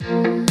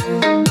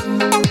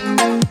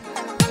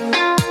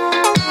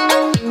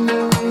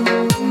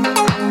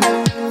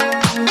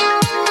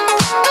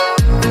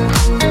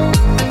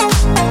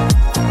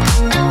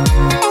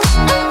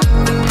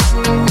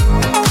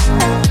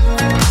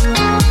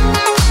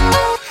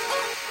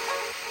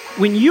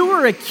When you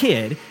were a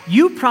kid,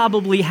 you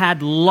probably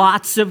had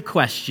lots of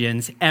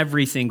questions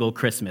every single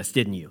Christmas,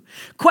 didn't you?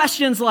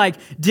 Questions like,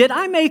 did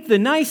I make the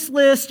nice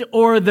list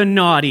or the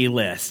naughty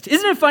list?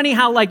 Isn't it funny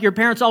how your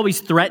parents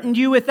always threatened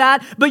you with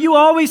that, but you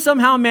always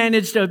somehow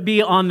managed to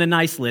be on the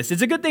nice list?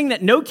 It's a good thing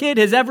that no kid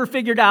has ever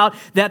figured out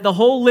that the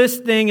whole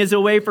list thing is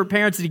a way for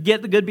parents to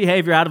get the good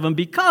behavior out of them,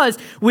 because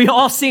we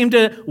all seem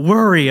to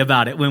worry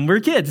about it when we're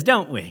kids,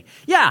 don't we?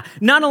 Yeah,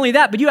 not only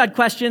that, but you had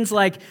questions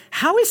like,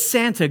 how is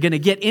Santa going to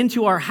get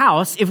into our house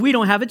if we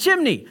don't have a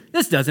chimney?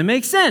 This doesn't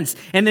make sense.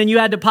 And then you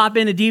had to pop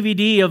in a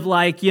DVD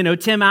of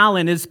Tim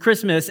Allen as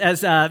Christmas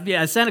as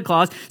Santa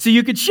Claus, so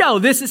you could show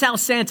this is how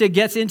Santa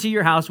gets into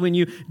your house when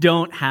you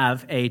don't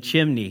have a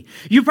chimney.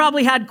 You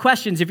probably had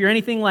questions, if you're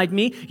anything like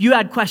me, you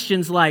had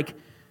questions like,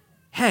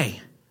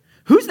 hey,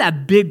 who's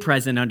that big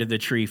present under the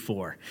tree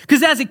for?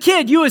 Because as a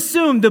kid, you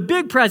assume the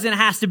big present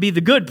has to be the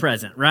good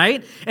present,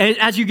 right? And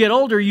as you get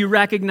older, you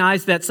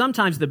recognize that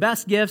sometimes the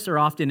best gifts are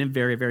often in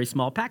very, very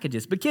small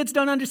packages. But kids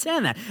don't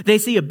understand that. They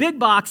see a big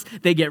box,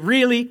 they get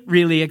really,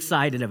 really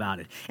excited about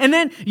it. And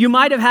then you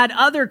might have had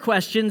other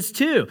questions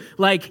too,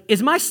 like,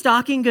 is my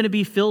stocking going to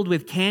be filled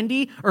with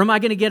candy, or am I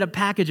going to get a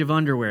package of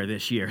underwear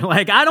this year?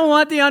 I don't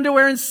want the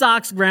underwear and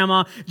socks,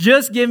 Grandma.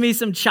 Just give me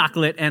some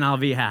chocolate and I'll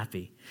be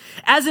happy.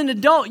 As an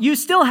adult, you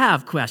still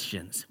have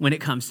questions when it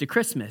comes to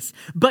Christmas,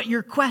 but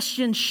your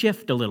questions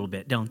shift a little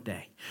bit, don't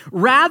they?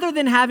 Rather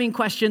than having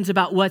questions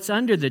about what's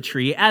under the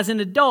tree, as an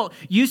adult,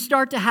 you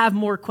start to have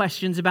more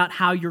questions about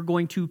how you're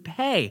going to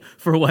pay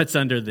for what's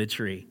under the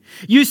tree.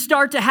 You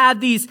start to have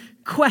these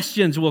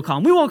questions, we'll call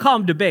them. We won't call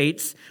them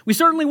debates. We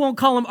certainly won't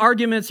call them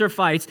arguments or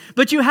fights,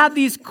 but you have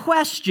these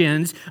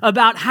questions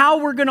about how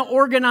we're going to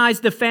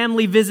organize the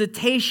family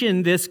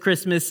visitation this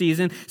Christmas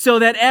season so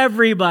that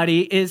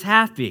everybody is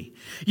happy.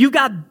 You've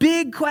got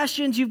big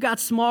questions, you've got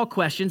small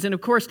questions, and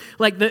of course,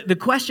 the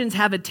questions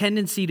have a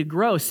tendency to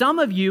grow. Some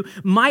of you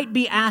might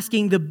be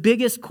asking the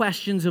biggest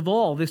questions of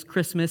all this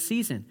Christmas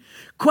season.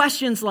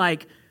 Questions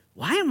like,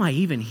 why am I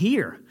even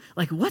here?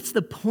 What's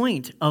the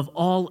point of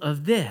all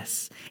of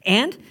this?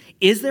 And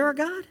is there a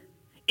God?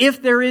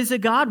 If there is a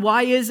God,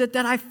 why is it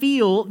that I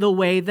feel the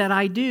way that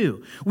I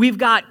do? We've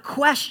got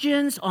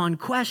questions on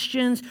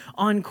questions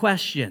on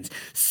questions.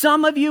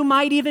 Some of you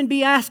might even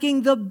be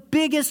asking the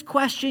biggest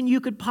question you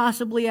could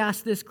possibly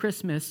ask this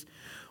Christmas.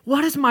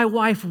 What does my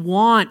wife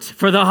want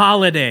for the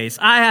holidays?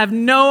 I have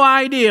no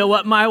idea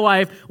what my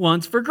wife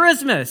wants for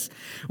Christmas.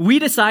 We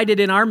decided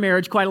in our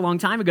marriage quite a long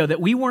time ago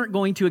that we weren't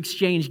going to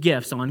exchange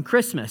gifts on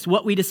Christmas.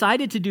 What we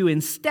decided to do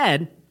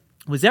instead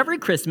was every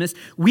Christmas,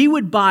 we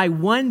would buy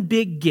one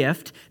big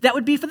gift that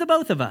would be for the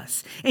both of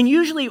us. And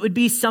usually it would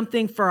be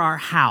something for our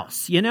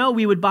house.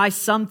 We would buy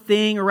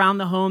something around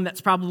the home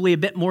that's probably a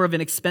bit more of an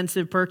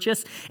expensive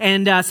purchase,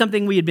 and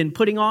something we had been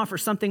putting off or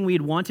something we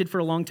had wanted for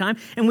a long time.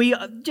 And we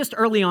just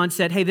early on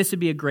said, hey, this would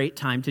be a great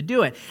time to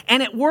do it.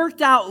 And it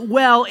worked out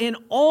well in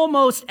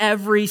almost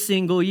every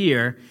single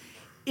year,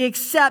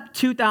 except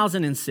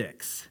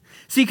 2006.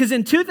 See, because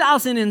in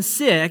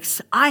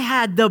 2006, I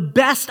had the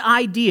best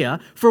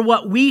idea for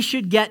what we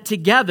should get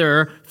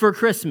together for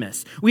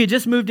Christmas. We had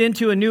just moved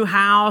into a new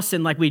house,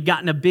 and we'd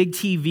gotten a big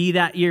TV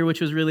that year, which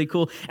was really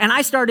cool. And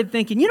I started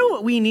thinking, you know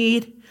what we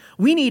need?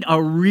 We need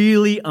a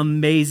really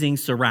amazing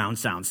surround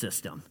sound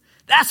system.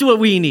 That's what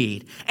we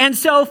need. And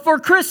so for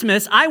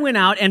Christmas, I went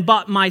out and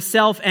bought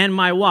myself and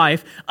my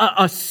wife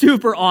a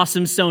super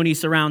awesome Sony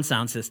surround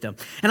sound system.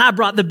 And I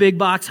brought the big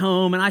box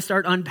home, and I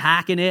start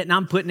unpacking it, and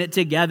I'm putting it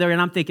together,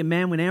 and I'm thinking,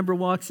 man, when Amber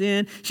walks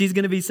in, she's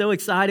going to be so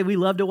excited. We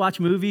love to watch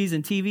movies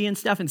and TV and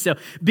stuff. And so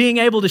being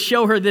able to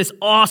show her this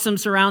awesome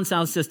surround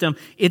sound system,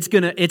 it's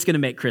going to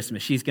make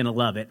Christmas. She's going to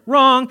love it.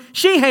 Wrong.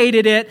 She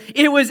hated it.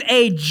 It was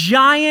a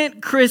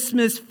giant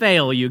Christmas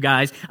fail, you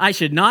guys. I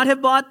should not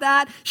have bought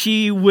that.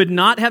 She would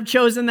not have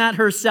chosen that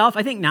herself.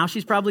 I think now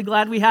she's probably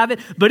glad we have it.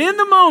 But in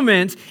the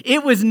moment,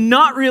 it was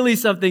not really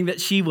something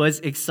that she was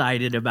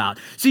excited about.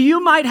 So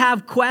you might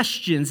have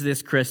questions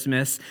this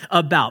Christmas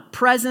about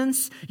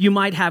presents. You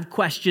might have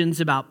questions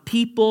about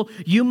people.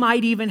 You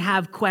might even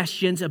have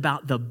questions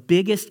about the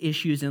biggest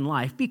issues in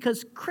life,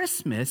 because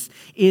Christmas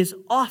is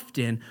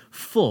often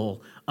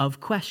full of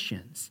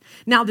questions.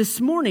 Now, this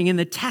morning in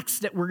the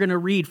text that we're going to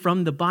read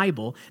from the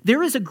Bible,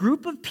 there is a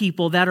group of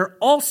people that are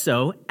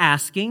also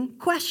asking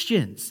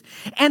questions.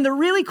 And the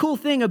really cool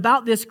thing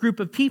about this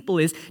group of people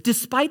is,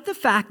 despite the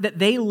fact that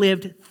they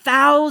lived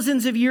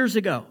thousands of years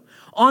ago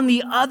on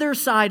the other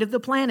side of the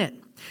planet,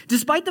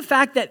 despite the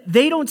fact that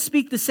they don't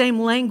speak the same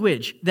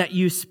language that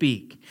you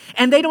speak,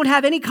 and they don't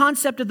have any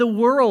concept of the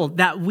world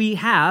that we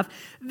have,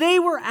 they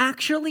were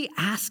actually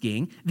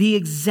asking the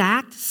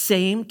exact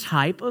same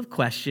type of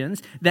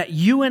questions that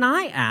you and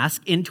I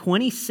ask in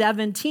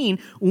 2017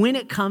 when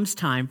it comes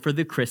time for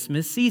the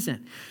Christmas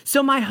season.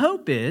 So my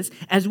hope is,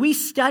 as we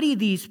study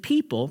these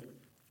people,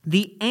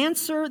 the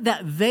answer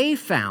that they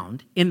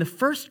found in the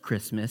first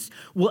Christmas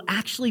will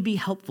actually be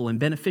helpful and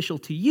beneficial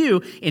to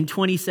you in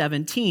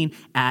 2017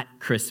 at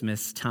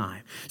Christmas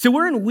time. So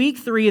we're in week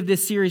 3 of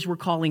this series we're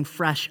calling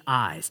Fresh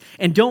Eyes.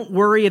 And don't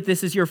worry if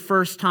this is your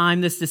first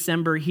time this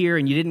December here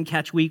and you didn't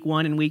catch week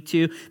 1 and week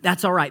 2.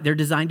 That's all right. They're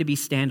designed to be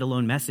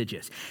standalone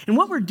messages. And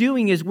what we're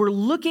doing is we're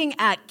looking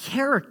at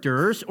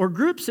characters or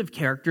groups of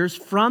characters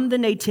from the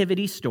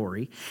nativity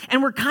story,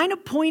 and we're kind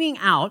of pointing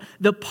out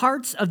the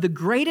parts of the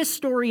greatest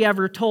story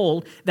ever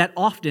told that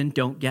often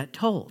don't get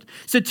told.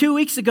 So 2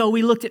 weeks ago,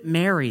 we looked at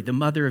Mary, the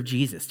mother of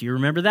Jesus. Do you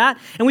remember that?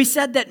 And we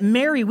said that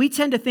Mary, we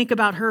tend to think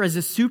about her as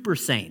a super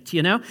saint,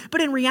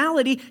 But in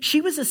reality,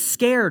 she was a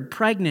scared,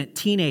 pregnant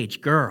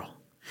teenage girl.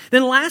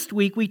 Then last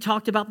week, we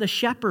talked about the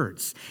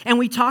shepherds, and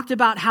we talked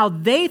about how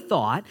they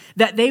thought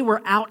that they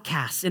were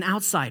outcasts and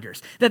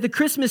outsiders, that the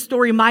Christmas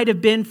story might have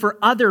been for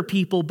other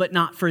people, but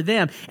not for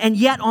them. And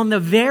yet, on the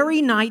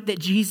very night that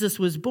Jesus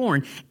was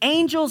born,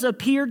 angels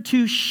appeared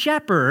to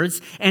shepherds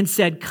and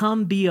said,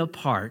 "Come be a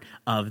part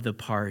of the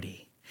party."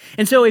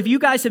 And so if you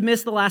guys have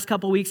missed the last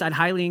couple weeks, I'd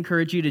highly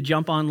encourage you to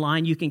jump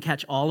online. You can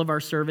catch all of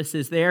our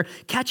services there.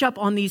 Catch up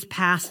on these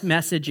past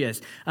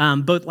messages,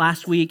 both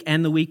last week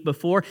and the week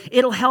before.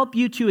 It'll help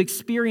you to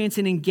experience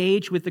and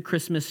engage with the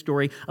Christmas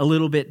story a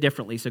little bit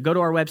differently. So go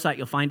to our website.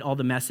 You'll find all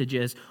the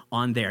messages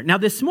on there. Now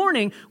this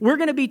morning, we're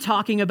going to be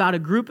talking about a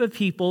group of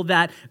people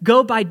that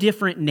go by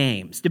different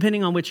names,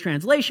 depending on which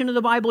translation of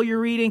the Bible you're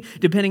reading,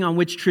 depending on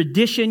which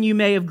tradition you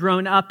may have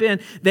grown up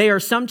in. They are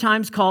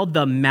sometimes called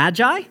the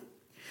Magi.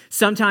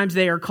 Sometimes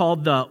they are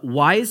called the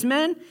wise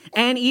men,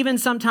 and even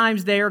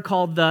sometimes they are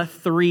called the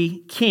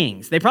 3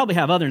 kings. They probably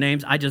have other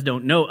names, I just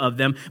don't know of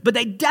them, but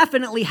they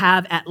definitely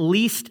have at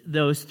least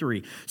those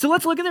 3. So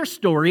let's look at their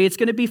story. It's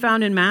going to be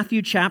found in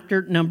Matthew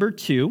chapter number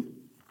 2.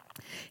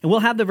 And we'll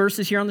have the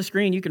verses here on the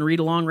screen. You can read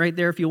along right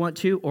there if you want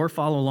to, or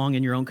follow along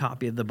in your own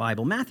copy of the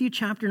Bible. Matthew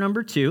chapter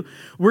number 2.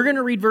 We're going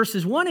to read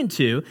verses 1 and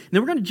 2, and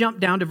then we're going to jump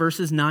down to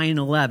verses 9 and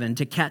 11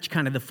 to catch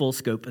kind of the full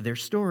scope of their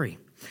story.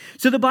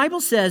 So the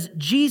Bible says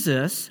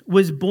Jesus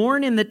was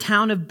born in the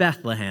town of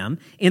Bethlehem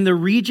in the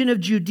region of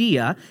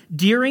Judea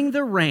during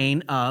the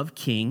reign of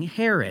King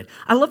Herod.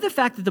 I love the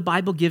fact that the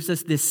Bible gives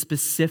us this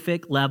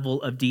specific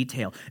level of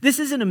detail. This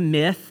isn't a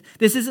myth.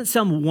 This isn't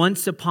some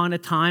once upon a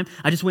time.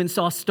 I just went and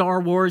saw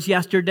Star Wars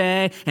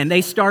yesterday, and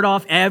they start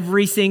off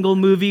every single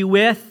movie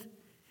with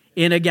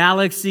 "in a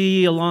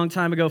galaxy a long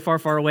time ago, far,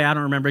 far away." I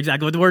don't remember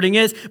exactly what the wording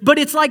is, but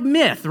it's like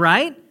myth,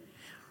 right?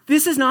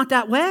 This is not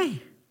that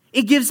way.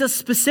 It gives us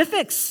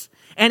specifics,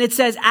 and it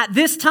says, at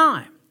this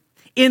time,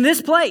 in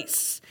this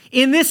place,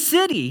 in this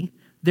city,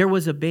 there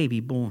was a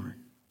baby born.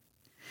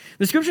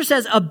 The scripture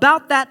says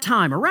about that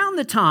time, around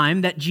the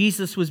time that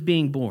Jesus was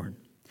being born,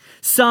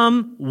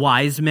 some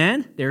wise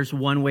men, there's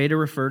one way to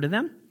refer to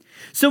them,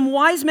 some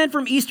wise men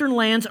from eastern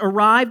lands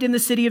arrived in the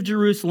city of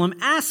Jerusalem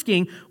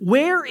asking,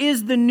 "Where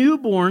is the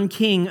newborn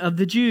king of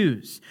the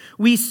Jews?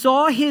 We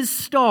saw his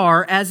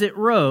star as it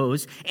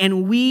rose,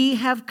 and we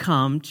have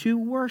come to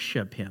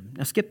worship him."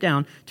 Now skip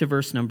down to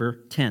verse number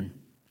 10.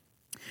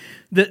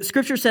 The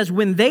scripture says,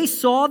 when they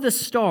saw the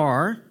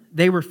star,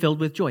 they were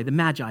filled with joy. The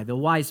Magi, the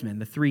wise men,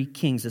 the 3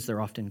 kings as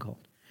they're often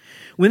called.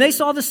 When they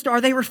saw the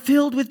star, they were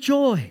filled with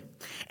joy.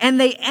 And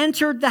they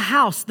entered the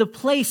house, the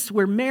place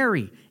where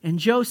Mary and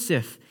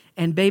Joseph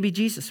and baby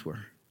Jesus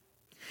were.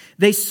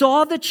 They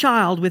saw the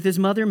child with his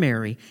mother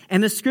Mary,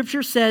 and the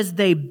scripture says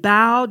they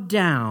bowed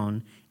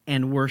down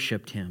and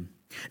worshiped him.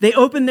 They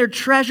opened their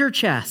treasure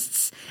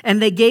chests,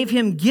 and they gave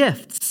him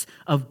gifts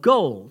of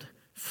gold,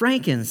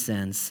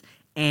 frankincense,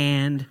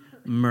 and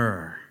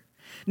myrrh.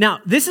 Now,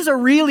 this is a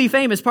really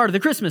famous part of the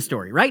Christmas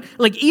story, right?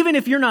 Like, even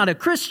if you're not a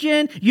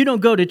Christian, you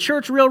don't go to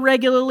church real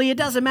regularly, it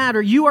doesn't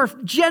matter. You are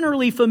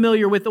generally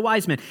familiar with the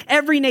wise men.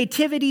 Every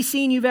nativity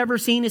scene you've ever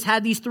seen has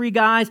had these 3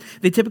 guys.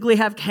 They typically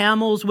have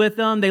camels with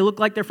them. They look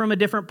like they're from a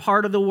different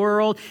part of the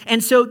world.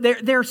 And so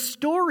their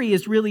story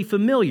is really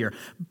familiar.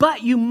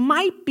 But you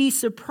might be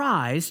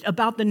surprised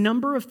about the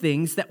number of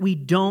things that we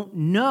don't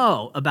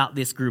know about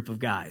this group of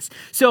guys.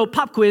 So,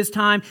 pop quiz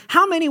time.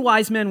 How many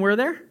wise men were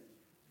there?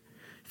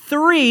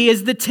 3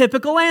 is the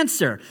typical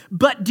answer.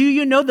 But do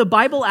you know the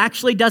Bible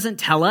actually doesn't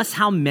tell us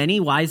how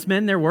many wise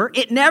men there were?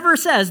 It never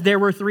says there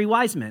were 3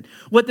 wise men.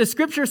 What the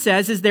scripture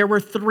says is there were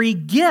 3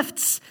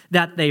 gifts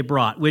that they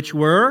brought, which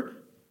were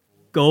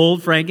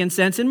gold,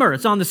 frankincense, and myrrh.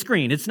 It's on the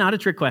screen. It's not a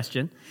trick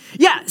question.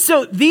 Yeah,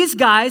 so these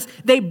guys,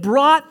 they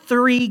brought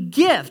 3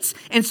 gifts.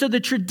 And so the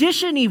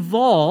tradition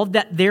evolved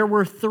that there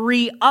were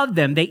 3 of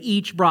them. They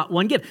each brought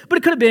 1 gift. But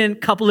it could have been a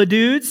couple of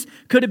dudes,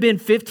 could have been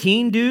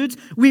 15 dudes.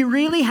 We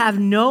really have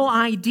no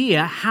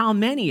idea how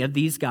many of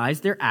these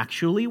guys there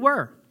actually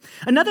were.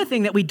 Another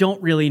thing that we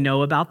don't really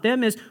know about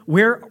them is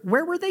where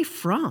were they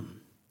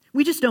from?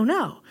 We just don't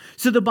know.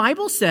 So the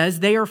Bible says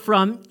they are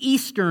from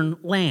eastern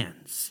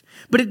lands.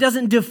 But it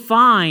doesn't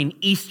define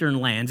eastern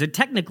lands. And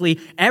technically,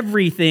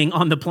 everything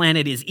on the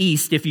planet is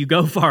east if you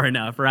go far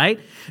enough, right?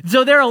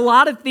 So there are a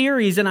lot of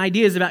theories and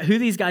ideas about who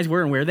these guys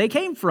were and where they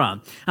came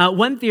from.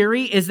 One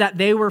theory is that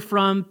they were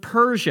from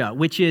Persia,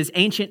 which is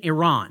ancient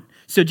Iran.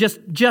 So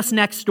just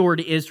next door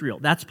to Israel.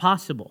 That's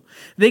possible.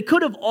 They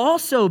could have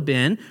also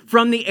been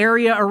from the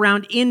area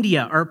around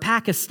India or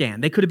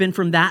Pakistan. They could have been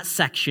from that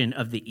section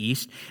of the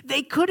East.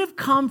 They could have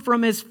come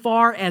from as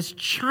far as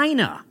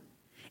China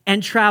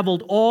and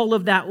traveled all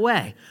of that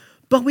way.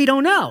 But we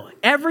don't know.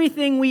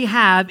 Everything we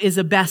have is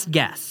a best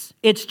guess.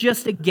 It's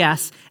just a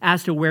guess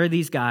as to where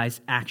these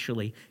guys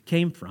actually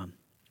came from.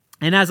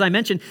 And as I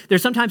mentioned, they're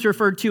sometimes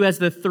referred to as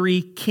the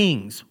three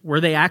kings. Were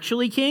they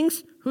actually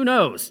kings? Who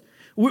knows?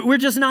 We're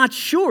just not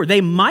sure.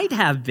 They might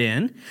have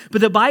been, but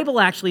the Bible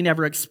actually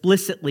never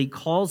explicitly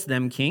calls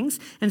them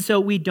kings, and so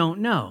we don't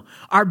know.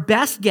 Our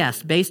best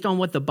guess, based on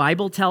what the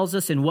Bible tells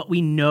us and what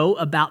we know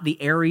about the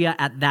area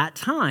at that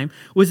time,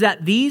 was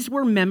that these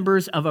were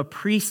members of a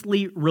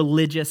priestly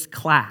religious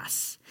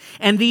class.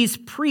 And these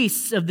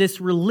priests of this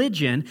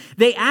religion,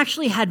 they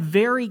actually had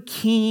very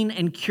keen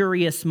and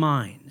curious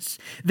minds.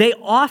 They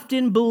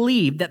often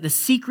believed that the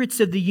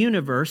secrets of the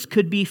universe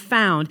could be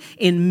found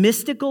in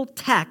mystical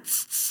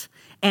texts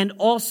and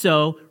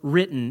also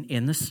written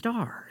in the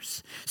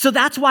stars. So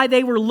that's why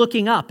they were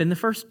looking up in the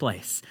first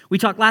place. We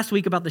talked last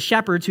week about the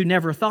shepherds who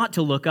never thought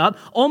to look up.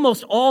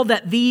 Almost all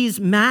that these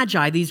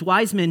magi, these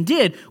wise men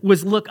did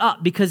was look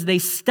up because they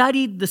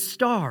studied the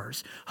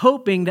stars,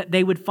 hoping that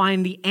they would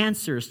find the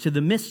answers to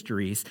the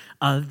mysteries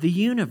of the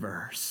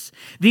universe.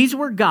 These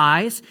were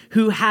guys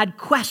who had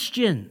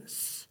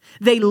questions.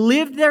 They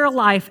lived their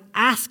life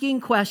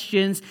asking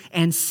questions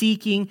and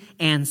seeking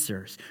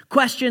answers.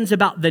 Questions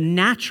about the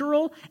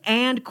natural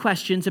and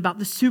questions about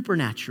the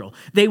supernatural.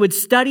 They would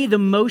study the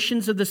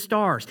motions of the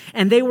stars,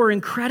 and they were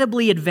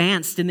incredibly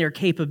advanced in their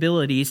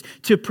capabilities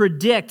to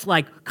predict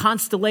like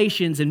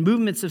constellations and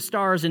movements of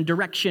stars and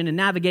direction and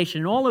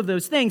navigation and all of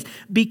those things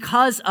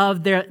because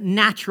of their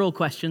natural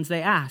questions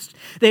they asked.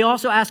 They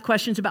also asked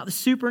questions about the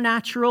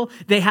supernatural.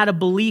 They had a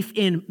belief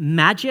in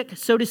magic,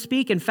 so to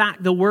speak. In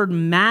fact, the word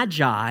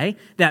magi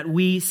that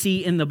we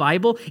see in the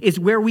Bible is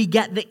where we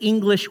get the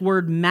English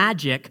word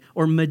magic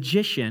or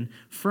magician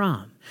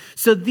from.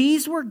 So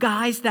these were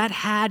guys that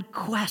had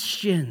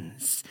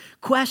questions.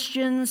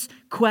 Questions.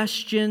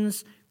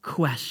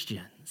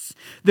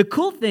 The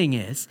cool thing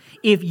is,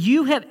 if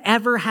you have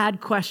ever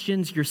had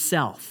questions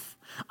yourself,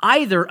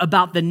 either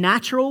about the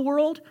natural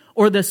world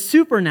or the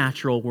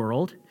supernatural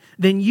world,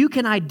 then you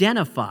can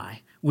identify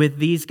with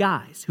these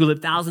guys who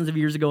lived thousands of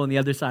years ago on the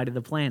other side of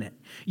the planet.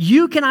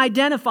 You can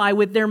identify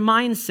with their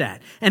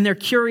mindset and their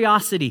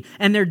curiosity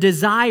and their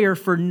desire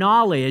for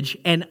knowledge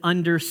and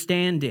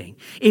understanding.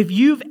 If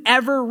you've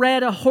ever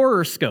read a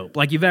horoscope,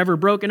 like you've ever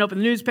broken open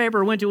the newspaper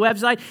or went to a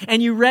website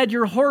and you read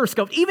your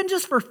horoscope, even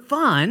just for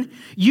fun,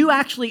 you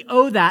actually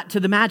owe that to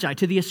the Magi,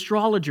 to the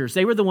astrologers.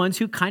 They were the ones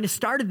who kind of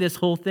started this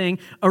whole thing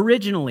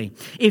originally.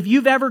 If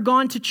you've ever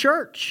gone to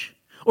church,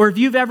 or if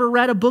you've ever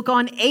read a book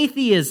on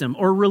atheism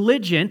or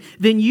religion,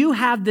 then you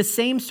have the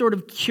same sort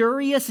of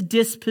curious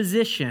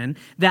disposition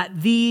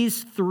that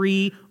these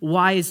three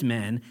wise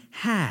men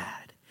had.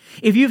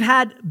 If you've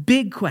had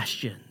big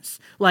questions,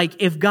 like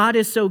if God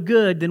is so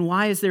good, then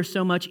why is there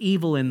so much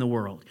evil in the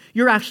world?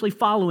 You're actually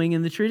following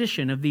in the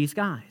tradition of these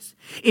guys.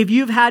 If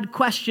you've had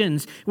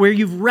questions where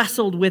you've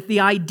wrestled with the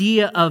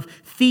idea of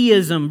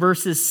theism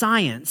versus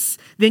science,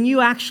 then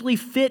you actually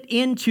fit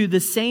into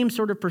the same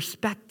sort of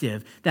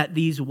perspective that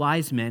these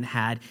wise men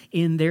had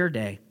in their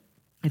day.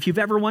 If you've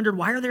ever wondered,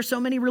 why are there so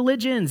many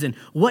religions and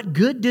what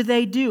good do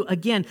they do?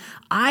 Again,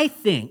 I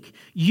think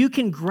you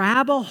can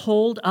grab a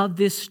hold of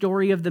this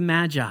story of the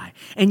Magi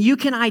and you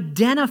can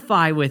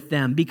identify with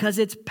them because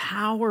it's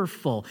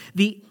powerful.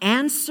 The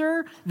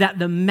answer that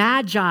the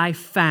Magi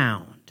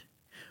found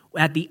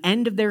at the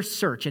end of their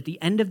search, at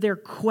the end of their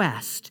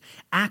quest,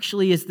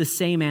 actually is the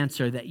same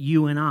answer that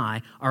you and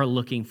I are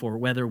looking for,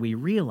 whether we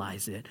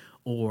realize it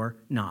or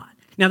not.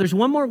 Now, there's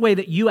one more way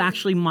that you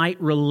actually might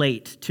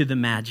relate to the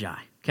Magi.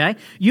 Okay?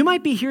 You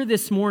might be here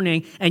this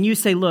morning and you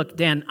say, look,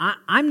 Dan,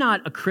 I'm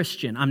not a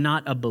Christian. I'm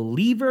not a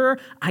believer.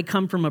 I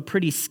come from a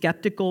pretty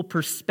skeptical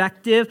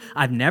perspective.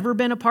 I've never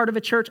been a part of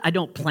a church. I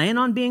don't plan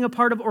on being a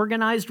part of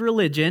organized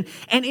religion.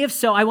 And if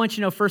so, I want you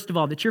to know, first of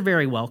all, that you're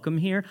very welcome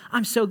here.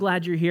 I'm so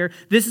glad you're here.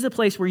 This is a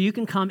place where you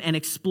can come and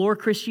explore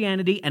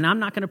Christianity, and I'm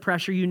not going to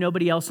pressure you.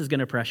 Nobody else is going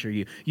to pressure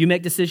you. You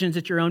make decisions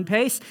at your own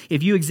pace.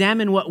 If you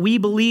examine what we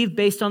believe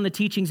based on the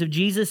teachings of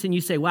Jesus and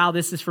you say, wow,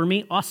 this is for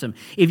me, awesome.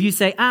 If you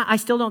say, I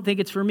still don't think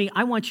it's for me,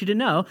 I want you to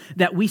know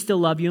that we still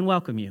love you and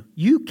welcome you.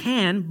 You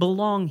can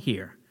belong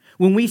here.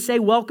 When we say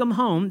welcome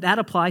home, that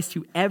applies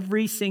to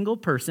every single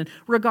person,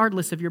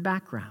 regardless of your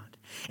background.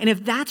 And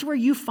if that's where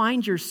you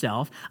find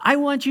yourself, I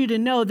want you to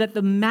know that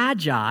the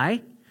Magi,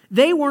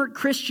 they weren't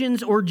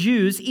Christians or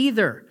Jews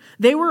either.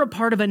 They were a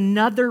part of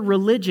another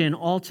religion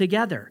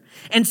altogether.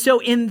 And so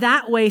in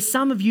that way,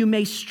 some of you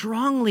may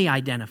strongly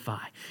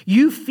identify.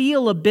 You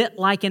feel a bit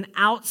like an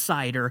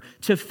outsider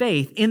to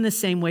faith in the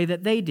same way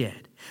that they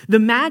did. The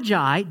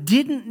Magi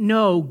didn't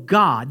know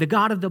God, the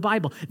God of the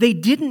Bible. They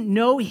didn't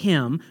know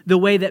him the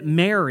way that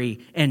Mary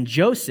and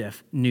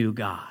Joseph knew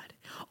God.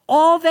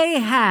 All they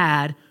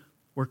had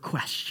were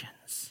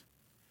questions.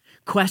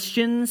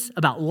 Questions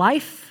about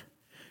life,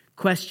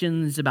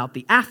 questions about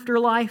the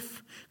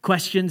afterlife,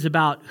 questions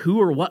about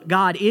who or what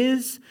God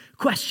is,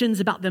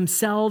 questions about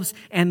themselves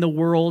and the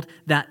world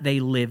that they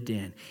lived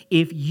in.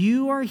 If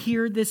you are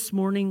here this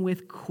morning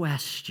with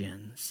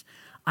questions,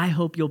 I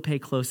hope you'll pay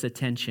close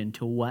attention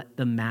to what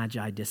the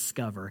Magi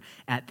discover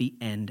at the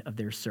end of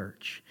their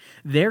search.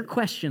 Their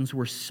questions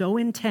were so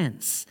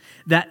intense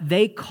that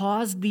they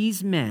caused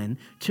these men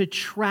to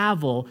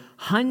travel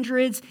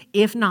hundreds,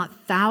 if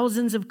not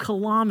thousands of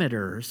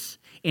kilometers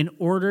in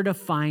order to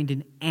find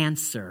an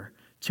answer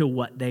to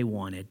what they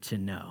wanted to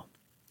know.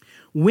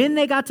 When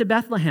they got to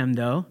Bethlehem,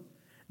 though,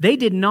 they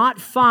did not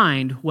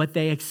find what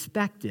they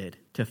expected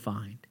to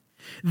find.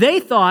 They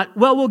thought,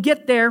 well, we'll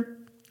get there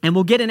and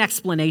we'll get an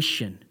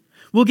explanation.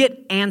 We'll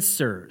get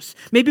answers.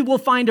 Maybe we'll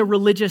find a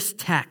religious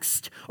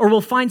text, or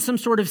we'll find some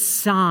sort of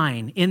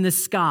sign in the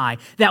sky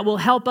that will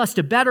help us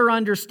to better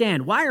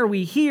understand why are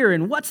we here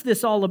and what's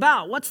this all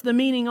about? What's the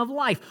meaning of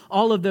life?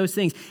 All of those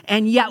things.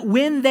 And yet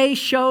when they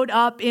showed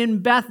up in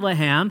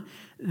Bethlehem,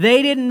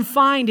 they didn't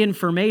find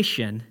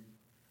information.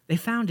 They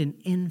found an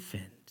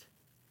infant.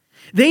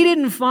 They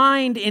didn't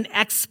find an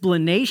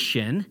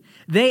explanation.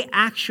 They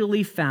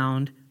actually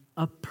found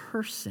a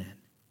person.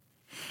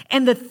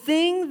 And the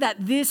thing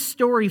that this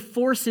story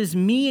forces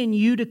me and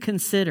you to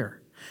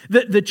consider,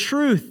 the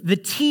truth, the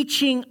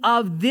teaching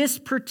of this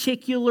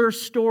particular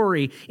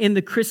story in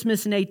the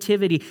Christmas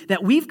nativity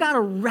that we've got to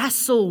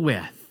wrestle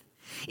with,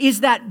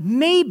 is that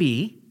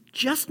maybe,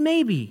 just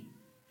maybe,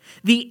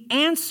 the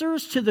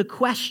answers to the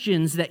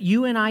questions that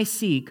you and I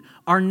seek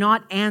are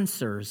not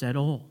answers at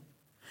all.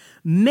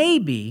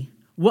 Maybe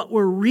what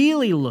we're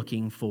really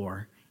looking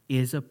for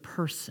is a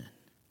person.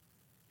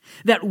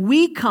 That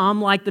we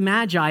come like the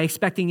Magi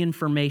expecting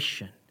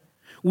information.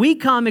 We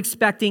come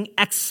expecting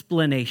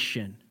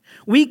explanation.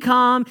 We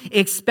come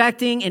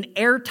expecting an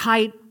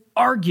airtight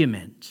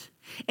argument.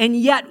 And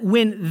yet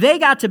when they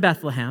got to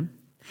Bethlehem,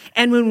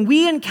 and when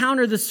we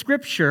encounter the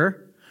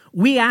scripture,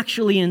 we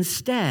actually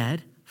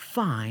instead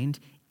find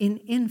an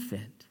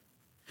infant.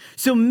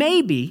 So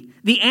maybe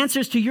the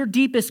answers to your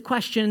deepest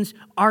questions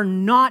are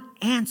not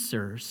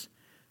answers.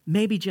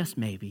 Maybe, just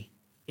maybe,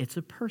 it's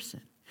a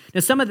person.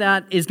 Now, some of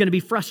that is going to be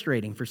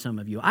frustrating for some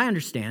of you. I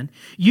understand.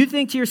 You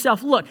think to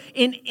yourself, look,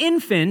 an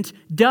infant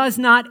does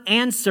not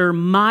answer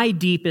my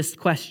deepest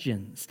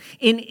questions.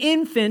 An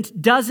infant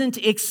doesn't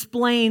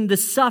explain the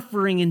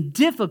suffering and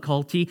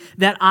difficulty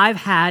that I've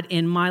had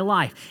in my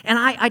life. And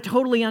I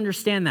totally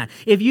understand that.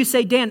 If you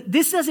say, Dan,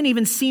 this doesn't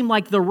even seem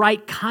like the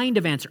right kind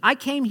of answer. I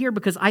came here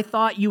because I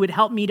thought you would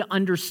help me to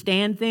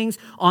understand things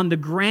on the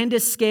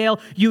grandest scale.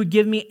 You would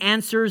give me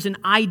answers and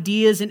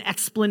ideas and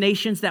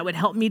explanations that would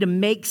help me to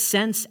make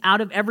sense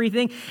out of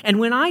everything. And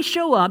when I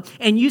show up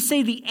and you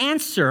say the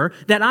answer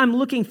that I'm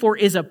looking for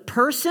is a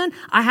person,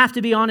 I have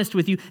to be honest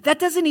with you, that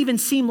doesn't even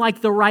seem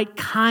like the right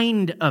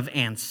kind of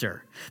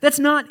answer. That's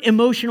not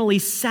emotionally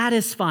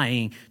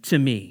satisfying to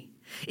me.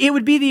 It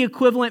would be the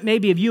equivalent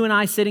maybe of you and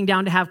I sitting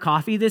down to have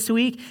coffee this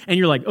week, and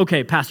you're like,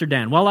 okay, Pastor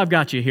Dan, while I've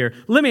got you here,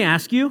 let me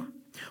ask you,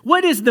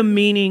 what is the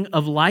meaning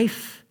of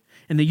life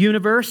and the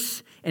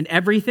universe and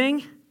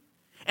everything?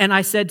 And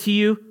I said to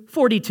you,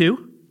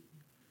 42.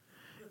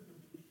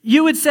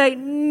 You would say,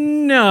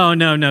 no.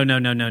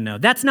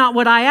 That's not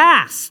what I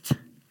asked.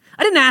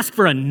 I didn't ask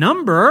for a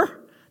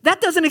number.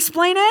 That doesn't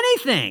explain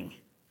anything.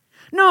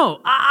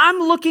 No, I'm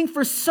looking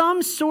for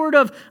some sort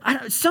of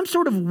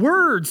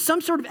word,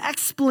 some sort of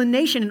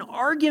explanation, an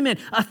argument,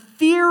 a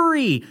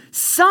theory,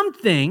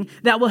 something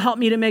that will help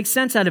me to make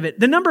sense out of it.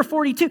 The number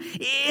 42,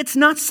 it's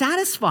not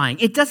satisfying.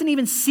 It doesn't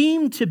even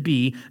seem to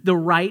be the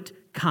right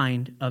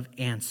kind of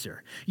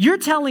answer. You're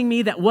telling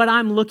me that what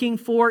I'm looking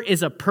for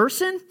is a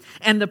person,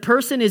 and the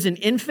person is an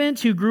infant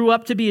who grew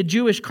up to be a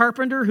Jewish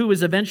carpenter who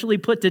was eventually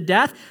put to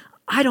death?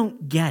 I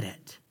don't get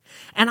it.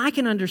 And I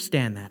can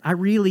understand that. I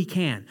really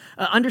can.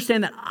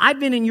 Understand that I've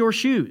been in your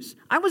shoes.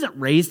 I wasn't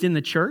raised in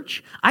the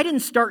church. I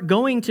didn't start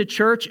going to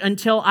church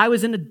until I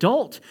was an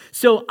adult.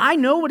 So I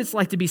know what it's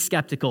like to be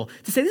skeptical,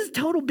 to say, this is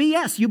total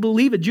BS. You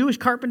believe a Jewish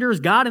carpenter is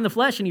God in the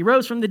flesh and he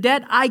rose from the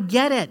dead? I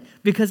get it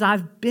because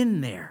I've been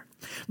there.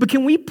 But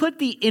can we put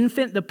the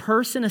infant, the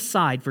person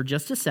aside for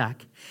just a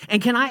sec?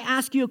 And can I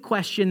ask you a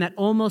question that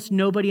almost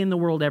nobody in the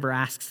world ever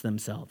asks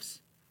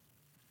themselves?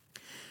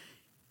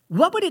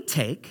 What would it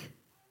take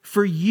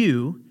for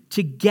you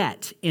to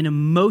get an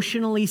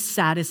emotionally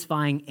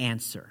satisfying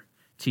answer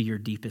to your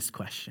deepest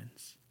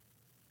questions?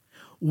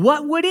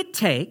 What would it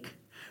take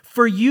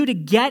for you to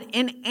get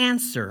an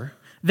answer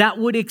that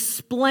would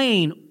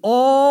explain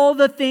all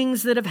the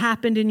things that have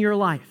happened in your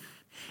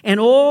life and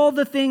all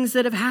the things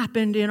that have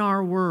happened in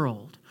our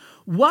world?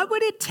 What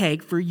would it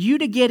take for you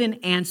to get an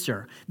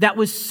answer that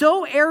was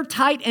so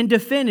airtight and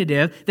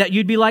definitive that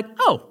you'd be like,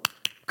 oh,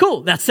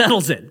 cool, that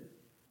settles it?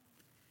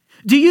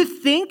 Do you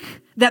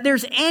think that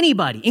there's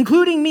anybody,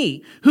 including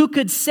me, who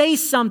could say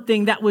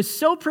something that was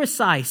so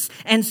precise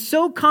and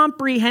so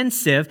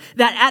comprehensive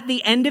that at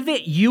the end of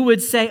it, you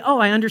would say, oh,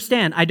 I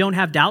understand. I don't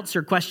have doubts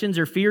or questions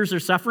or fears or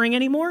suffering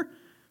anymore?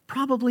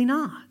 Probably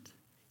not.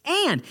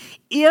 And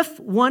if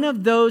one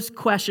of those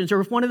questions,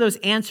 or if one of those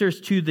answers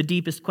to the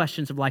deepest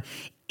questions of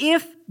life,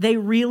 if they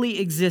really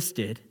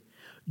existed,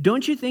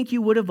 don't you think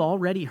you would have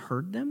already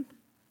heard them?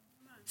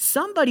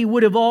 Somebody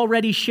would have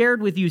already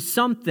shared with you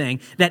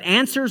something that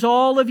answers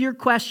all of your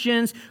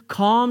questions,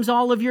 calms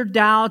all of your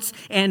doubts,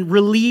 and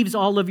relieves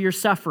all of your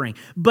suffering.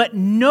 But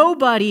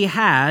nobody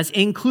has,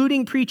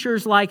 including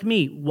preachers like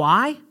me.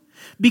 Why?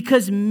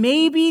 Because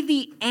maybe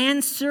the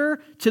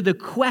answer to the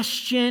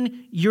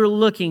question you're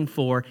looking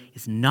for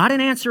is not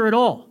an answer at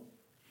all.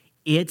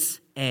 It's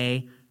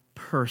a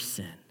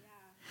person.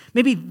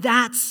 Maybe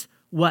that's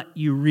what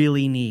you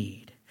really need.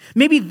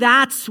 Maybe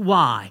that's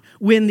why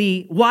when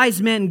the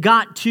wise men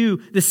got to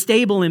the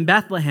stable in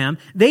Bethlehem,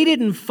 they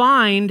didn't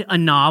find a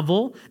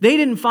novel. They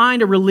didn't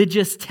find a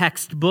religious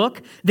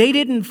textbook. They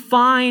didn't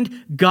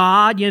find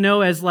God,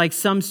 as like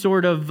some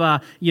sort of,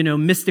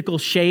 mystical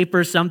shape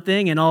or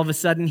something, and all of a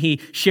sudden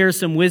he shares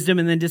some wisdom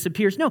and then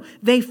disappears. No,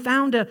 they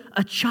found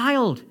a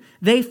child.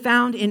 They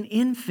found an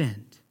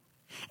infant.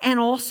 And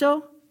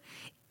also,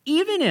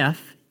 even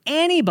if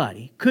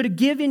anybody could have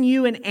given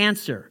you an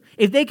answer,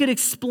 if they could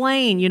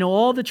explain,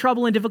 all the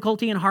trouble and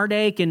difficulty and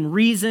heartache and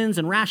reasons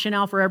and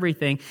rationale for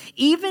everything,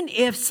 even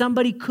if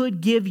somebody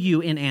could give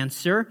you an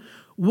answer,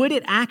 would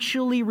it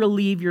actually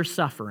relieve your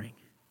suffering?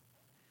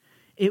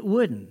 It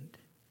wouldn't.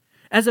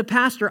 As a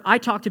pastor, I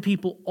talk to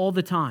people all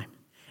the time,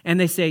 and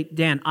they say,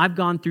 Dan, I've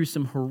gone through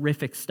some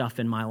horrific stuff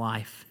in my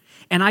life,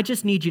 and I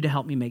just need you to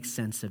help me make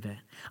sense of it.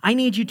 I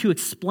need you to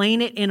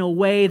explain it in a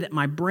way that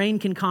my brain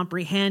can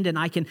comprehend and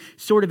I can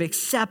sort of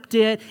accept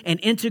it and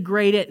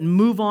integrate it and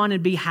move on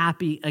and be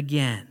happy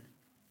again.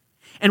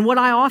 And what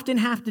I often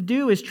have to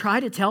do is try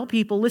to tell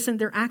people, listen,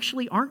 there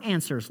actually aren't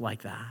answers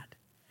like that.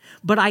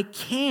 But I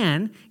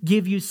can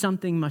give you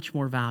something much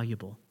more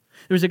valuable.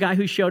 There was a guy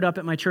who showed up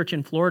at my church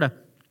in Florida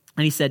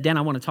and he said, Dan,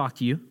 I want to talk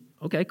to you.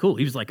 Okay, cool.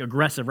 He was like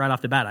aggressive right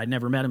off the bat. I'd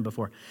never met him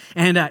before.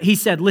 And he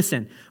said,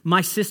 listen, my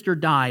sister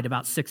died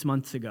about 6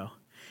 months ago,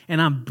 and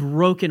I'm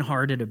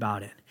brokenhearted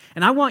about it.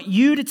 And I want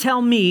you to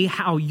tell me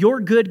how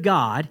your good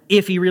God,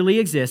 if he really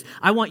exists,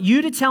 I want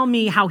you to tell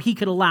me how he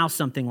could allow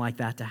something like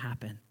that to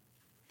happen.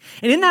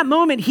 And in that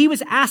moment, he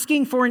was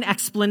asking for an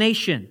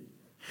explanation.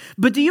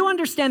 But do you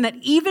understand that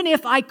even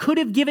if I could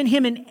have given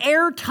him an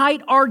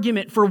airtight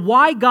argument for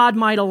why God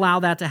might allow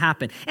that to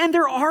happen, and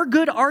there are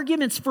good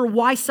arguments for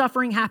why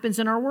suffering happens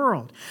in our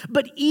world,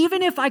 but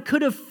even if I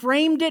could have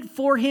framed it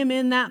for him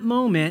in that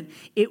moment,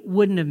 it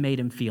wouldn't have made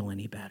him feel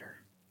any better.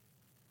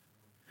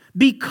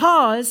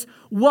 Because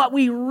what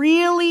we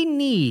really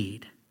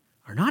need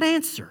are not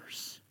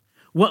answers.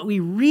 What we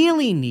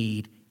really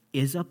need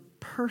is a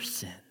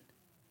person.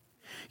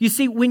 You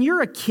see, when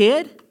you're a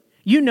kid,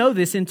 you know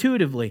this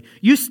intuitively.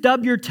 You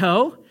stub your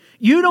toe.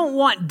 You don't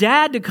want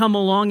dad to come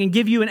along and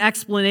give you an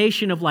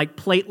explanation of like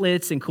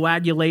platelets and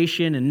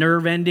coagulation and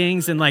nerve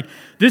endings and like,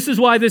 this is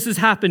why this is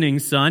happening,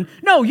 son.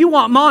 No, you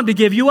want mom to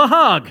give you a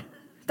hug.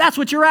 That's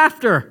what you're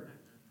after.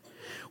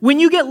 When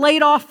you get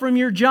laid off from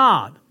your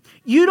job,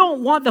 you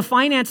don't want the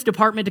finance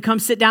department to come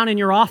sit down in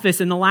your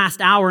office in the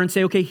last hour and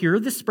say, okay, here are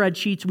the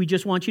spreadsheets. We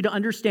just want you to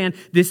understand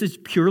this is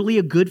purely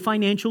a good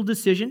financial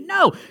decision.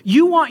 No,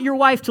 you want your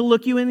wife to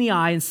look you in the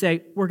eye and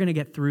say, we're going to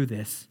get through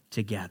this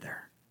together.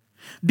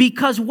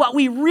 Because what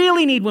we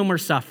really need when we're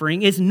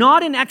suffering is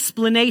not an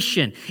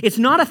explanation. It's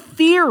not a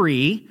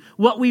theory.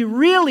 What we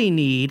really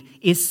need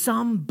is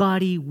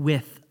somebody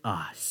with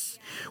us.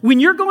 When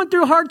you're going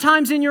through hard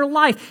times in your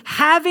life,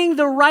 having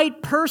the right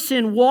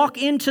person walk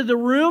into the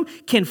room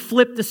can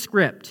flip the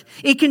script.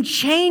 It can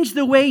change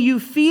the way you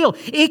feel.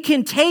 It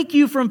can take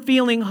you from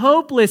feeling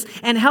hopeless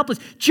and helpless.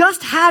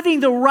 Just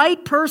having the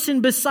right person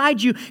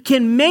beside you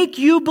can make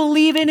you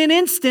believe in an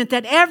instant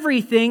that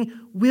everything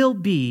will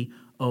be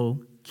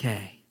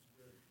okay.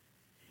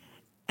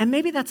 And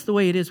maybe that's the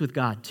way it is with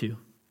God too.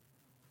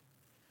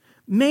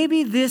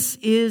 Maybe this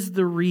is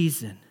the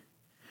reason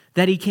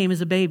that he came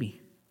as a baby.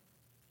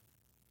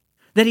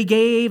 That he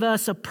gave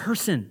us a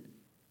person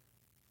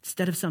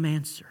instead of some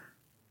answer,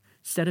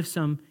 instead of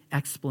some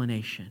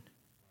explanation.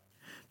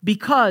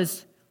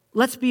 Because,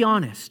 let's be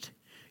honest,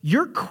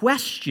 your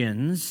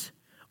questions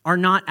are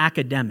not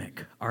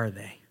academic, are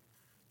they?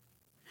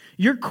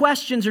 Your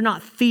questions are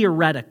not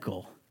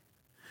theoretical.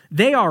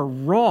 They are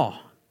raw,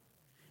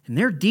 and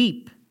they're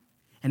deep,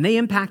 and they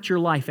impact your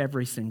life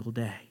every single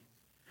day.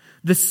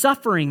 The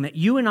suffering that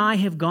you and I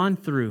have gone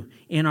through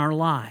in our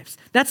lives,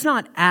 that's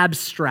not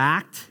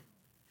abstract.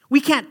 We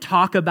can't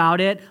talk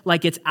about it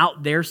like it's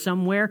out there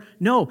somewhere.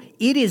 No,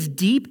 it is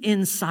deep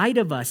inside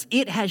of us.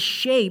 It has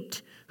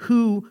shaped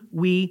who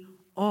we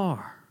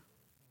are.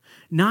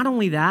 Not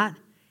only that,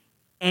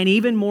 and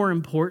even more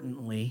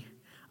importantly,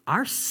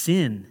 our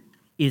sin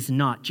is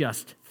not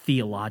just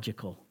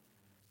theological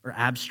or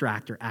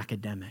abstract or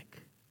academic.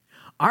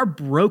 Our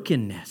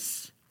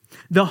brokenness,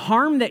 the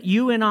harm that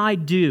you and I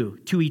do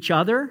to each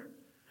other,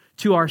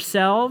 to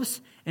ourselves,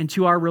 and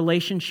to our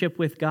relationship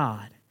with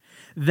God,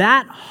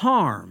 that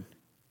harm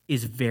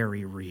is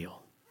very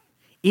real.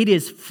 It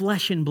is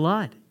flesh and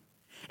blood.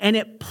 And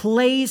it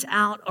plays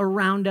out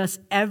around us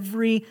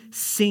every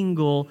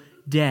single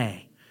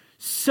day,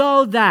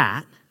 so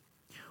that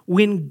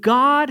when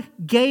God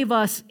gave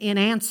us an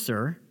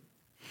answer,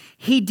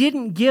 he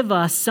didn't give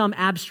us some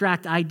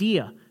abstract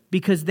idea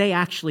because they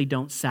actually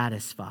don't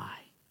satisfy.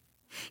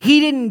 He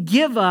didn't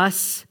give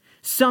us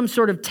some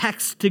sort of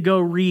text to go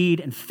read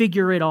and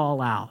figure it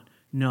all out.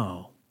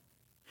 No.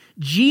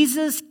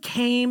 Jesus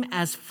came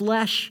as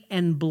flesh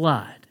and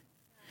blood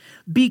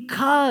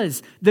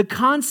because the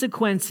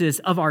consequences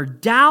of our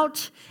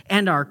doubt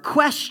and our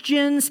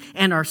questions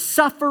and our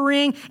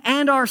suffering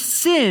and our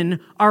sin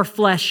are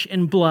flesh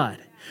and blood.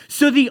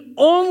 So the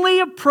only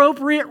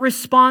appropriate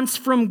response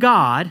from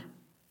God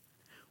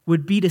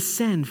would be to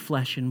send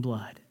flesh and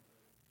blood.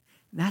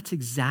 That's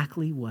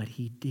exactly what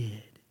he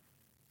did.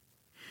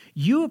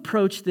 You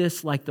approach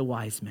this like the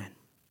wise men.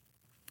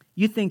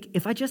 You think,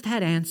 if I just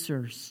had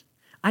answers,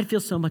 I'd feel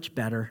so much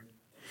better.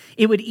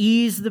 It would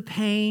ease the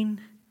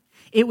pain.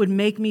 It would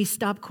make me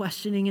stop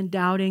questioning and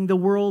doubting. The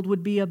world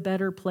would be a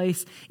better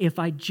place if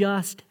I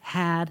just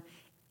had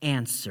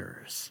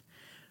answers.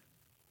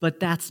 But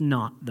that's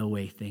not the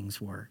way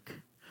things work.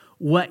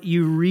 What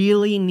you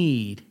really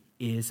need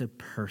is a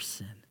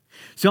person.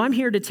 So I'm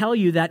here to tell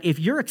you that if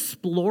you're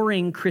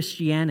exploring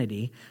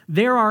Christianity,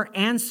 there are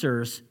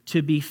answers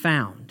to be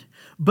found.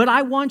 But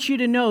I want you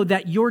to know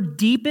that your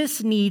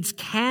deepest needs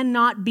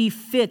cannot be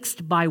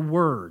fixed by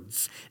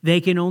words. They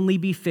can only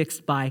be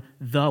fixed by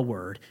the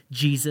Word,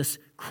 Jesus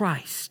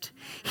Christ.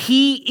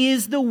 He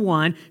is the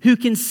one who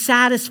can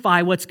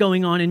satisfy what's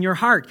going on in your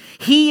heart.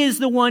 He is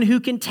the one who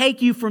can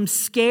take you from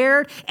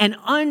scared and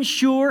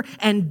unsure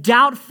and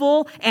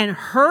doubtful and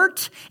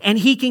hurt, and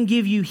he can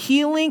give you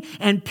healing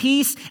and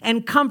peace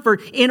and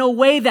comfort in a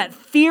way that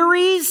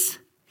theories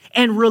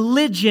and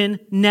religion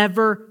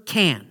never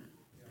can.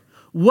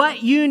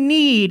 What you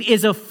need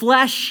is a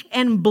flesh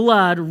and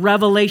blood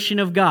revelation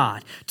of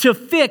God to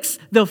fix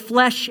the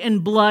flesh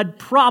and blood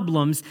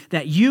problems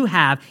that you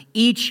have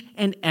each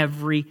and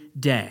every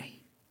day.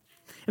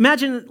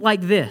 Imagine it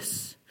like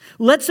this.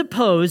 Let's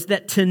suppose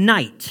that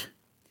tonight,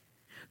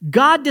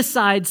 God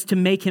decides to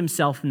make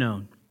himself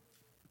known.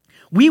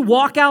 We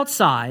walk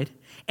outside,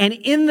 and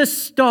in the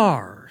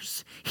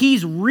stars,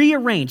 he's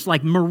rearranged,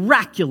 like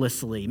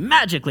miraculously,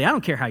 magically, I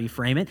don't care how you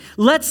frame it.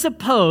 Let's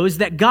suppose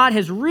that God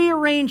has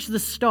rearranged the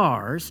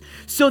stars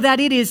so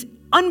that it is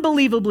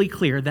unbelievably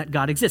clear that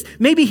God exists.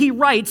 Maybe he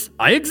writes,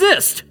 "I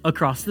exist,"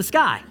 across the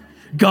sky.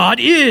 God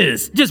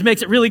is. Just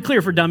makes it really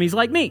clear for dummies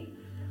like me.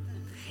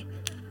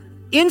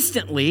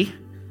 Instantly,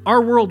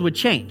 our world would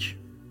change.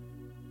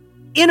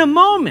 In a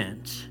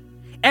moment,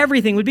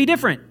 everything would be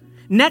different.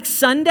 Next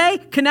Sunday,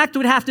 Connect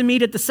would have to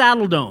meet at the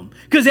Saddle Dome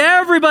because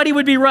everybody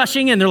would be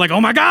rushing in. They're like, "Oh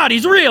my God,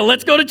 he's real.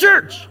 Let's go to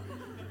church."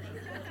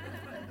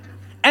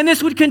 And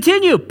this would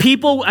continue.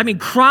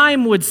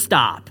 Crime would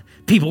stop.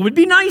 People would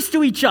be nice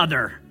to each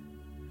other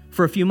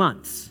for a few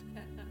months.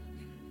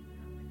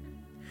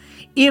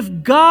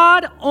 If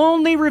God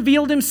only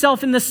revealed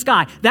himself in the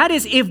sky, that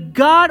is, if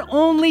God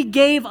only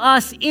gave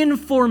us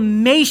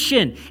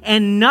information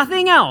and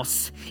nothing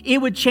else,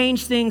 it would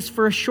change things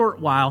for a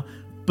short while,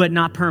 but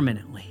not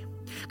permanently.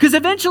 Because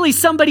eventually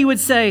somebody would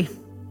say,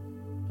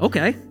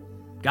 "Okay,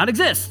 God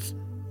exists.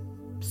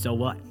 So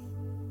what?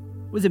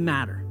 What does it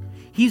matter?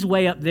 He's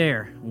way up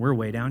there. We're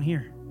way down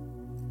here.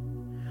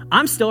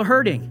 I'm still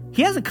hurting.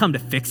 He hasn't come to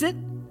fix it.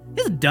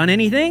 He hasn't done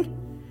anything.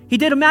 He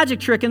did a magic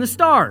trick in the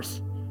stars.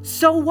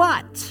 So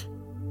what?"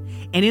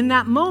 And in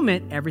that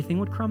moment, everything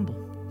would crumble.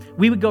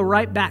 We would go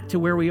right back to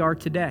where we are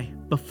today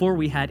before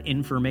we had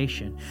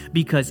information,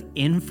 because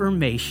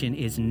information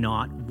is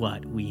not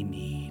what we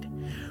need.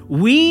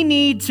 We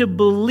need to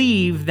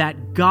believe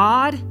that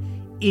God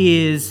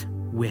is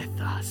with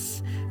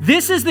us.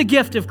 This is the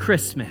gift of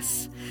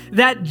Christmas,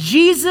 that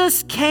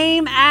Jesus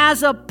came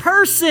as a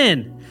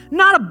person,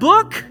 not a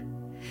book.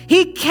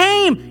 He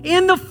came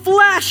in the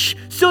flesh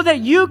so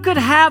that you could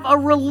have a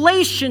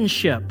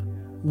relationship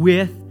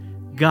with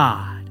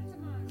God.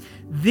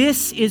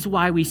 This is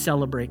why we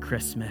celebrate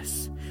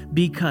Christmas,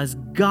 because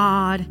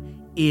God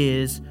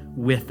is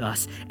with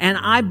us. And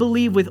I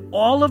believe with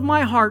all of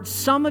my heart,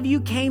 some of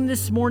you came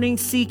this morning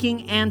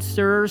seeking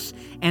answers,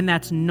 and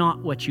that's not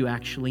what you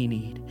actually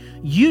need.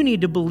 You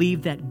need to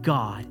believe that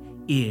God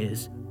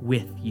is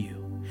with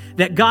you.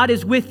 That God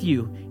is with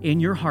you in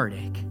your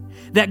heartache.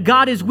 That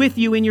God is with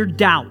you in your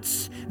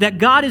doubts. That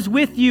God is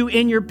with you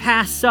in your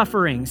past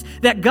sufferings.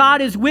 That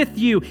God is with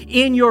you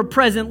in your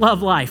present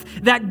love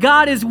life. That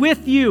God is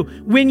with you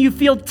when you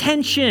feel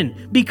tension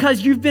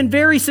because you've been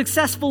very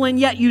successful and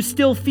yet you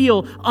still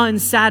feel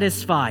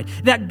unsatisfied.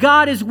 That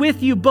God is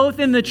with you both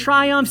in the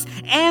triumphs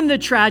and the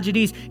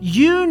tragedies.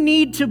 You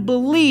need to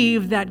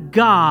believe that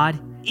God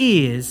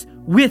is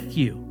with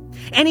you.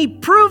 And he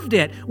proved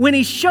it when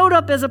he showed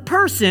up as a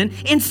person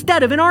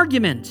instead of an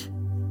argument.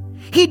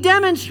 He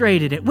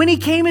demonstrated it when he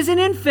came as an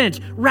infant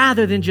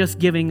rather than just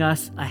giving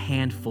us a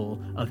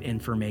handful of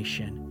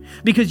information.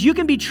 Because you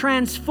can be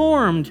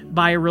transformed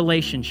by a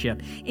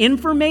relationship.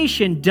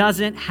 Information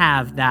doesn't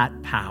have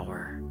that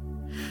power.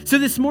 So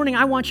this morning,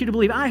 I want you to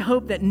believe, I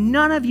hope that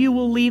none of you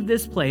will leave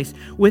this place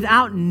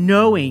without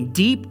knowing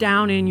deep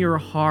down in your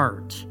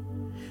heart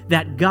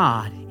that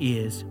God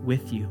is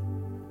with you.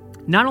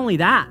 Not only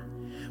that,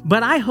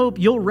 but I hope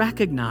you'll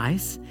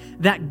recognize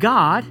that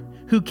God,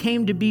 who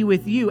came to be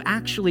with you,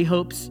 actually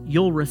hopes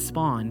you'll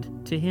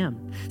respond to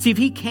him. See, if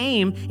he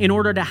came in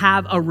order to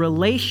have a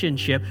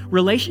relationship,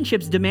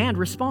 relationships demand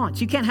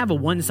response. You can't have a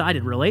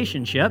one-sided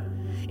relationship.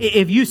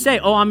 If you say,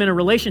 oh, I'm in a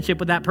relationship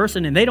with that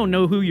person and they don't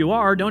know who you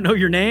are, don't know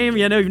your name,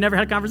 you've never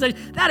had a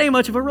conversation, that ain't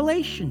much of a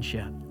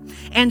relationship.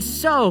 And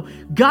so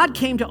God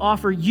came to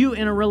offer you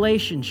a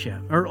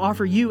relationship.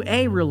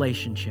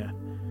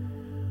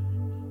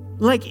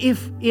 Like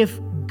if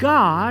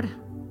God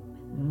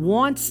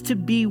wants to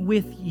be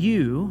with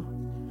you,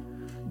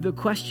 the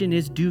question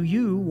is, do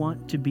you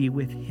want to be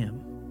with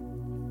him?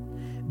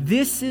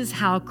 This is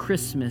how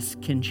Christmas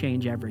can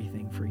change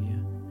everything for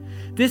you.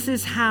 This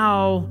is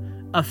how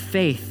a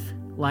faith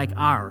like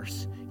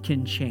ours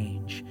can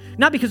change.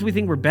 Not because we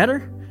think we're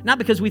better, not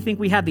because we think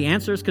we have the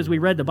answers because we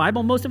read the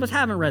Bible. Most of us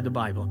haven't read the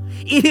Bible.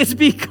 It is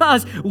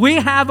because we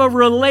have a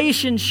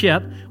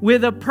relationship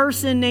with a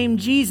person named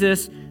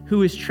Jesus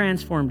who has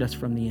transformed us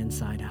from the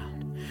inside out.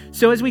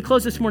 So as we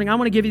close this morning, I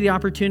want to give you the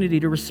opportunity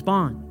to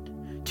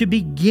respond, to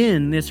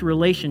begin this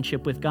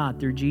relationship with God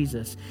through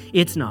Jesus.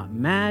 It's not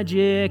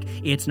magic.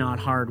 It's not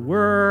hard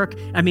work.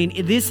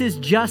 This is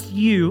just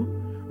you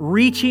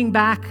reaching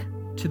back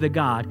to the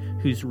God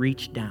who's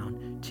reached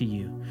down to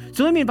you.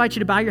 So let me invite you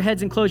to bow your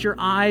heads and close your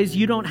eyes.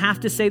 You don't have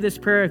to say this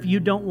prayer if you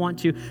don't want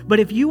to, but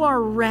if you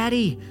are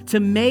ready to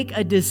make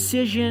a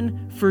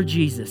decision for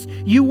Jesus,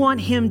 you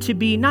want him to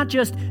be not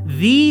just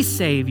the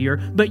Savior,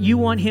 but you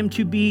want him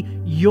to be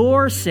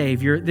your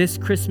Savior this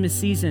Christmas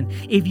season.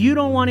 If you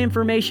don't want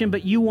information,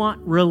 but you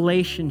want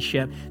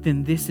relationship,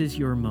 then this is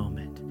your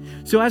moment.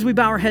 So as we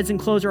bow our heads and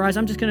close our eyes,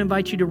 I'm just going to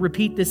invite you to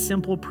repeat this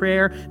simple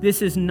prayer.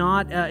 This is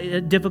not a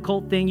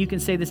difficult thing. You can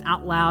say this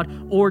out loud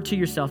or to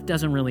yourself.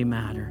 Doesn't really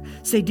matter.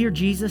 Say, dear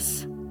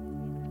Jesus,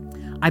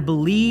 I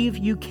believe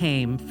you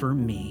came for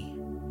me.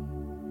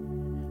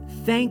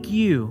 Thank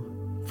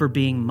you for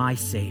being my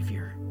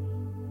Savior.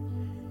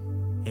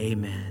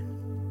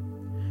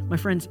 Amen. My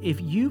friends,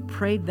 if you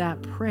prayed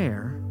that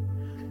prayer,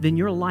 then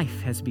your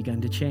life has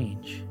begun to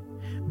change.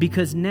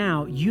 Because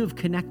now you have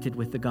connected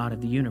with the God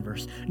of the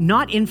universe.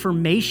 Not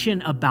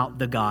information about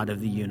the God of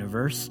the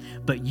universe,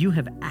 but you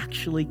have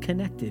actually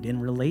connected in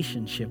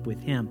relationship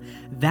with him.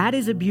 That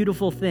is a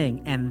beautiful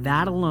thing, and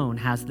that alone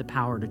has the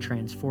power to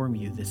transform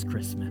you this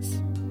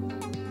Christmas.